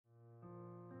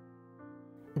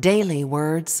Daily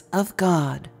Words of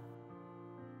God.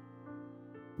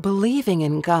 Believing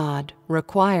in God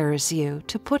requires you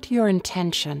to put your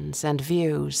intentions and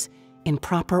views in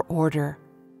proper order.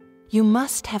 You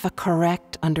must have a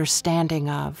correct understanding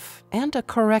of, and a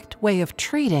correct way of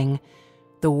treating,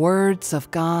 the words of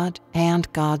God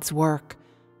and God's work,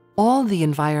 all the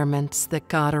environments that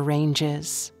God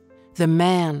arranges, the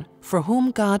man for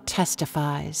whom God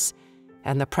testifies,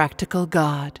 and the practical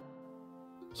God.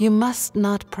 You must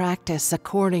not practice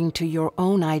according to your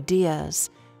own ideas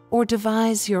or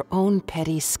devise your own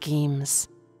petty schemes.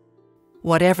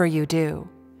 Whatever you do,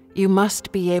 you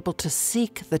must be able to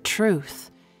seek the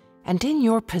truth, and in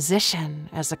your position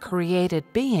as a created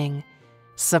being,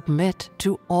 submit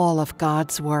to all of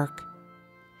God's work.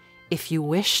 If you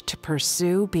wish to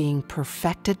pursue being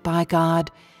perfected by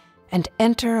God and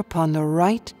enter upon the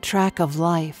right track of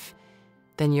life,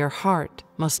 then your heart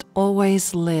must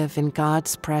always live in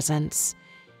God's presence.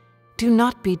 Do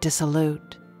not be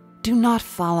dissolute. Do not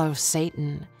follow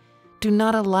Satan. Do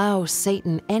not allow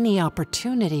Satan any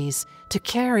opportunities to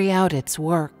carry out its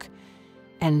work.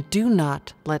 And do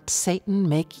not let Satan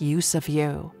make use of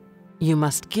you. You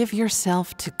must give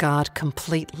yourself to God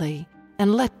completely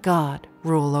and let God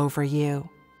rule over you.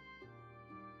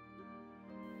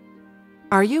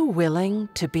 Are you willing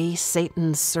to be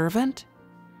Satan's servant?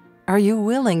 Are you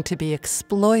willing to be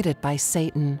exploited by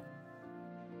Satan?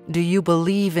 Do you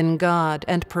believe in God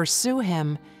and pursue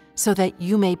Him so that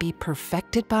you may be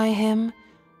perfected by Him,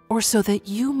 or so that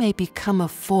you may become a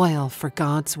foil for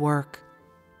God's work?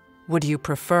 Would you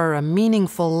prefer a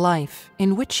meaningful life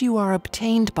in which you are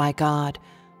obtained by God,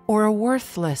 or a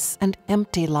worthless and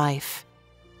empty life?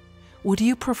 Would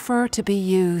you prefer to be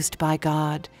used by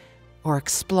God, or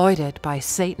exploited by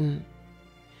Satan?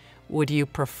 Would you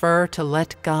prefer to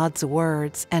let God's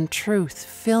words and truth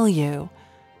fill you,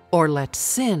 or let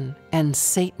sin and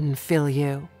Satan fill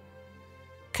you?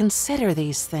 Consider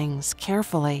these things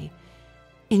carefully.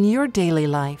 In your daily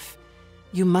life,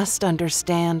 you must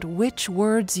understand which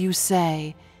words you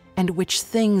say and which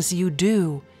things you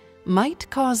do might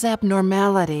cause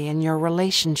abnormality in your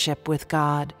relationship with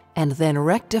God, and then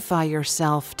rectify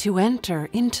yourself to enter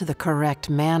into the correct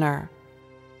manner.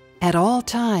 At all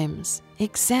times,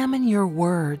 examine your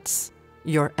words,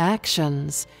 your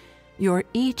actions, your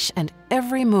each and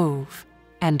every move,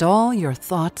 and all your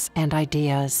thoughts and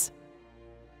ideas.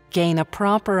 Gain a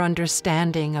proper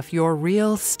understanding of your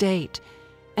real state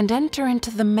and enter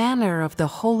into the manner of the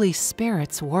Holy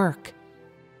Spirit's work.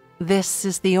 This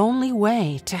is the only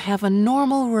way to have a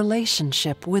normal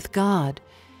relationship with God.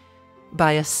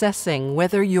 By assessing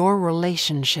whether your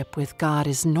relationship with God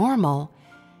is normal,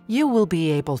 you will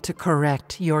be able to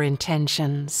correct your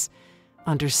intentions,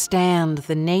 understand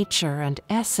the nature and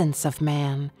essence of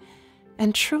man,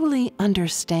 and truly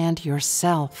understand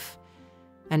yourself.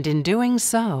 And in doing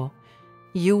so,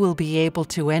 you will be able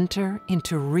to enter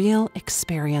into real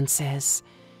experiences,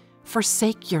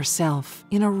 forsake yourself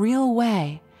in a real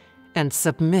way, and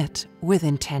submit with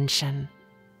intention.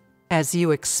 As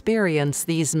you experience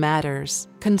these matters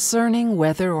concerning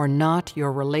whether or not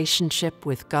your relationship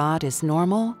with God is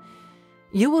normal,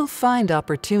 you will find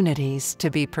opportunities to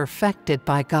be perfected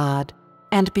by God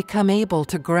and become able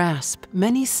to grasp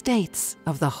many states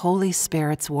of the Holy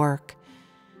Spirit's work.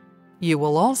 You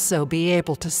will also be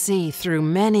able to see through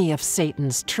many of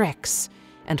Satan's tricks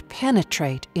and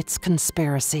penetrate its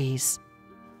conspiracies.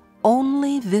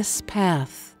 Only this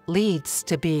path leads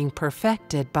to being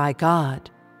perfected by God.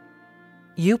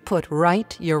 You put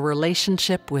right your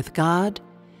relationship with God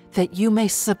that you may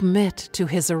submit to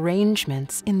His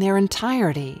arrangements in their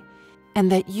entirety,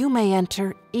 and that you may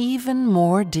enter even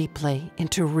more deeply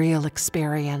into real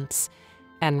experience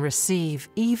and receive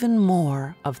even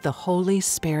more of the Holy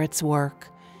Spirit's work.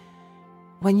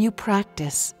 When you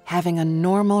practice having a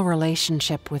normal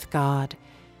relationship with God,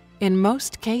 in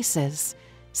most cases,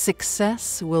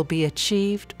 success will be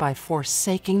achieved by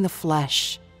forsaking the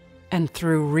flesh and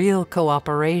through real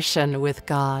cooperation with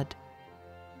God.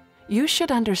 You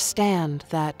should understand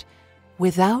that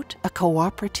without a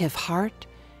cooperative heart,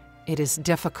 it is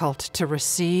difficult to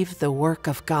receive the work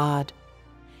of God.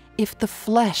 If the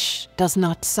flesh does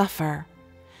not suffer,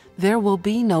 there will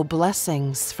be no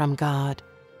blessings from God.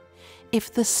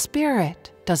 If the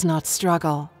Spirit does not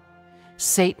struggle,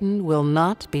 Satan will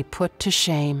not be put to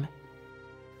shame.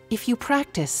 If you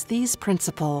practice these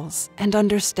principles and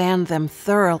understand them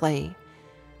thoroughly,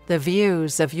 the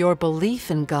views of your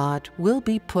belief in God will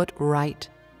be put right.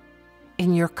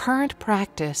 In your current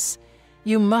practice,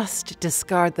 you must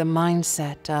discard the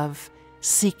mindset of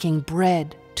seeking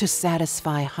bread to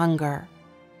satisfy hunger.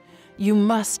 You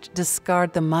must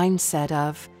discard the mindset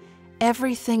of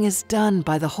everything is done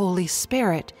by the Holy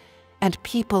Spirit and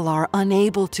people are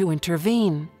unable to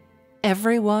intervene,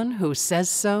 everyone who says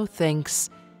so thinks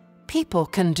people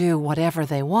can do whatever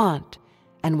they want,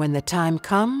 and when the time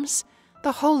comes,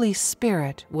 the Holy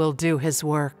Spirit will do His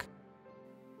work.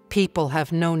 People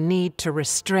have no need to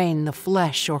restrain the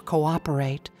flesh or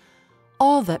cooperate.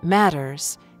 All that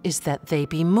matters is that they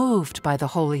be moved by the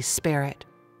Holy Spirit.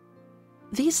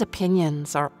 These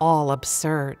opinions are all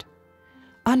absurd.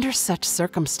 Under such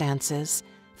circumstances,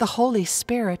 the Holy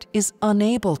Spirit is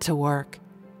unable to work.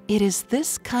 It is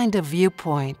this kind of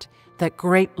viewpoint that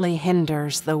greatly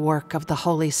hinders the work of the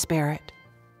Holy Spirit.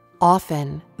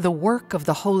 Often, the work of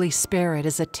the Holy Spirit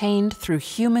is attained through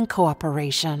human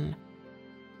cooperation.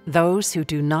 Those who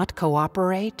do not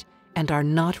cooperate and are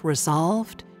not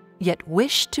resolved, yet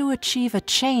wish to achieve a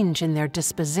change in their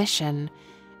disposition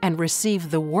and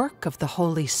receive the work of the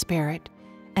Holy Spirit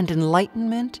and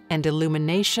enlightenment and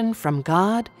illumination from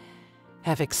God,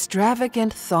 have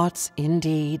extravagant thoughts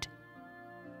indeed.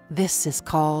 This is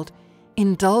called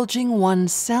indulging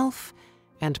oneself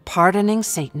and pardoning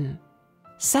Satan.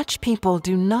 Such people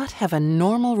do not have a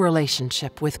normal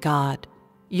relationship with God.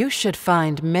 You should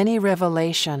find many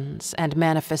revelations and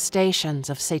manifestations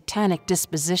of satanic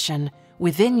disposition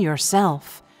within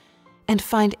yourself, and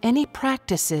find any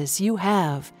practices you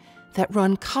have that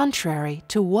run contrary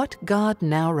to what God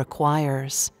now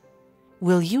requires.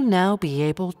 Will you now be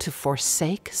able to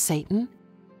forsake Satan?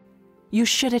 You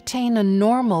should attain a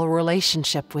normal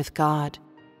relationship with God,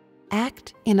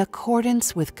 act in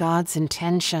accordance with God's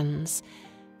intentions,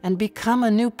 and become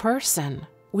a new person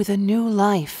with a new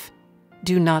life.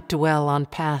 Do not dwell on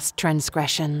past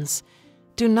transgressions.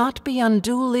 Do not be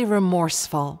unduly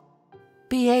remorseful.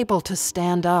 Be able to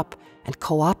stand up and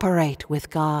cooperate with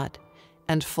God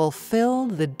and fulfill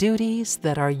the duties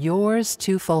that are yours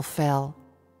to fulfill.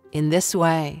 In this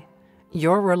way,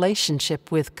 your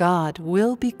relationship with God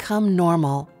will become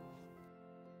normal.